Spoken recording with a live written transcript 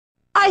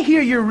I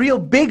hear you're real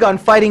big on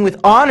fighting with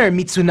honor,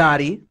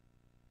 Mitsunari.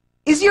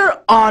 Is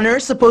your honor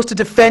supposed to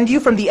defend you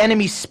from the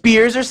enemy's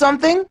spears or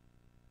something?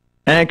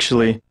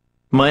 Actually,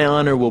 my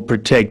honor will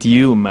protect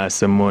you,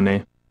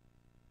 Masamune.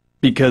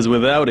 Because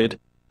without it,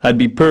 I'd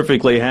be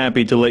perfectly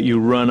happy to let you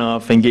run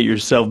off and get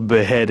yourself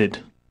beheaded.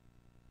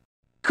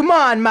 Come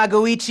on,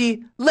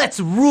 Magoichi, let's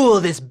rule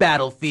this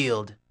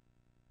battlefield.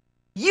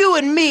 You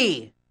and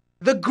me,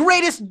 the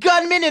greatest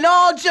gunmen in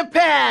all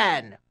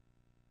Japan!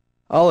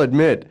 I'll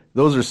admit,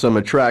 those are some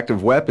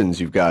attractive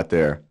weapons you've got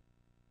there.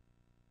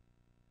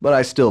 But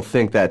I still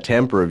think that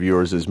temper of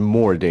yours is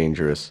more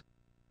dangerous.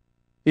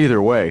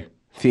 Either way,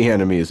 the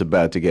enemy is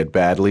about to get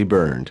badly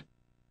burned.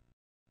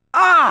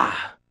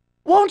 Ah!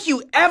 Won't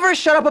you ever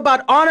shut up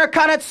about honor,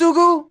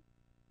 Kanetsugu?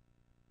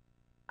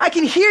 I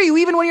can hear you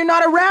even when you're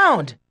not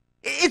around.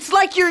 It's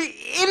like you're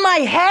in my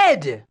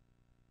head.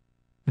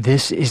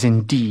 This is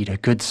indeed a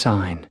good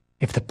sign,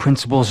 if the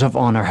principles of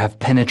honor have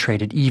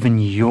penetrated even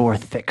your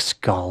thick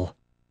skull.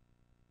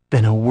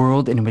 Then a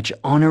world in which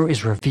honor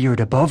is revered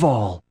above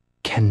all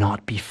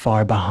cannot be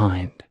far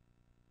behind.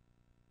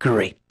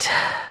 Great.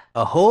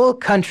 A whole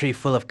country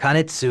full of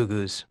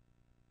Kanetsugus.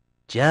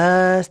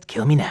 Just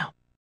kill me now.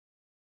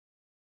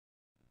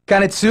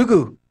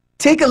 Kanetsugu,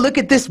 take a look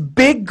at this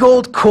big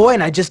gold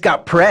coin I just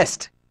got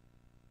pressed.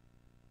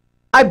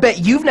 I bet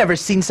you've never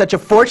seen such a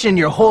fortune in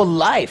your whole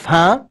life,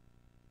 huh?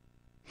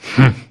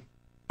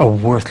 A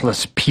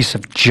worthless piece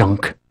of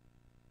junk.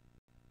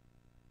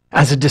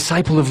 As a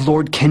disciple of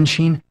Lord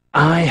Kenshin,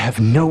 I have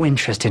no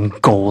interest in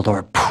gold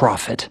or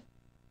profit.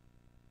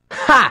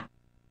 Ha!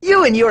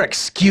 You and your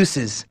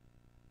excuses.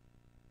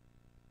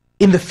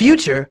 In the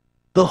future,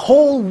 the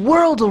whole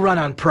world will run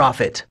on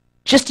profit.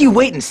 Just you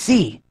wait and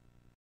see.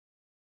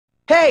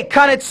 Hey,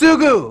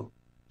 Kanetsugu!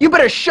 You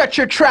better shut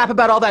your trap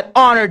about all that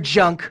honor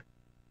junk.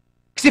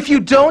 'Cause if you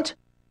don't,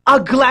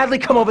 I'll gladly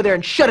come over there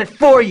and shut it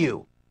for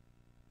you.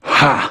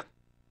 Ha!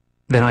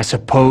 Then I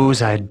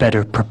suppose I'd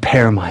better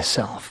prepare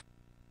myself.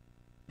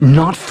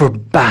 Not for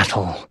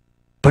battle,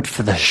 but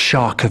for the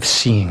shock of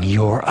seeing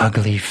your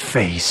ugly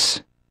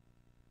face.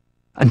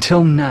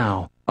 Until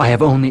now, I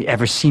have only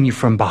ever seen you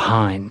from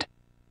behind,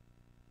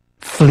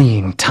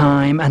 fleeing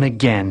time and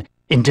again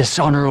in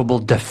dishonorable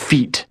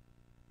defeat.